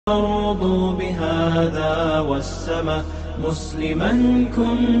الأرض بهذا والسماء مسلما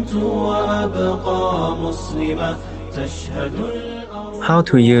كنت وأبقى مسلما تشهد الأرض. How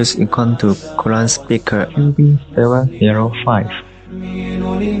to use Ubuntu Quran speaker Mp3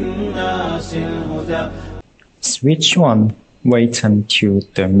 للناس الهدى. Switch on. Wait until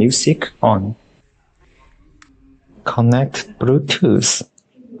the music on. Connect Bluetooth.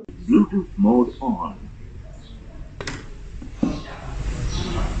 Bluetooth mode on.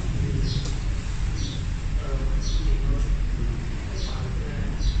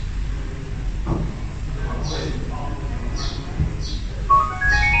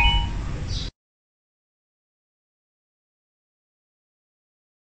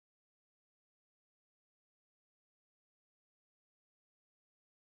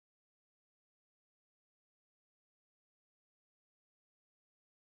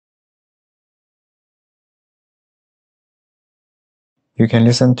 You can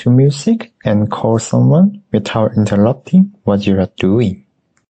listen to music and call someone without interrupting what you are doing.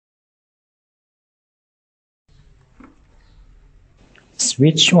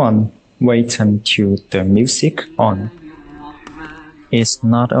 Switch on. Wait until the music on. It's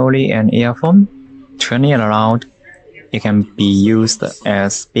not only an earphone. Turn it around. It can be used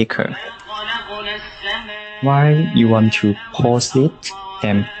as speaker. While you want to pause it,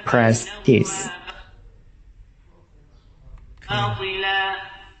 then press this.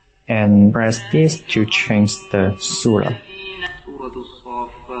 And press this to change the surah.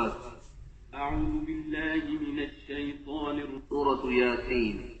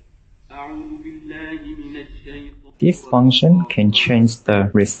 This function can change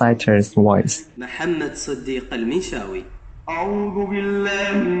the reciter's voice.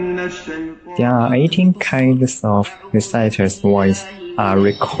 There are 18 kinds of reciter's voice are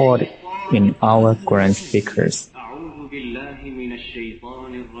recorded in our Quran speakers.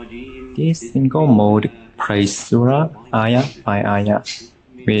 This single mode plays surah ayah by ayah,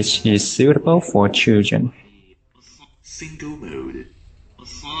 which is suitable for children. Single mode.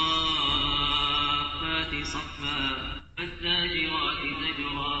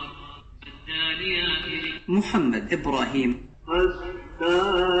 Muhammad Ibrahim.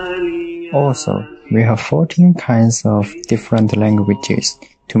 Also, we have 14 kinds of different languages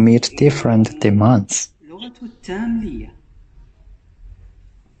to meet different demands.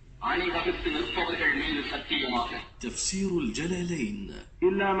 تفسير الجلالين.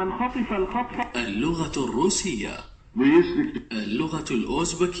 إلا من خطف الخطف. اللغة الروسية. اللغة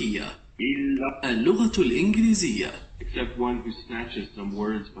الأوزبكية. اللغة الإنجليزية. Except one who snatches some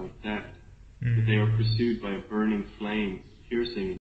words by theft, but they are pursued by a burning flame, piercing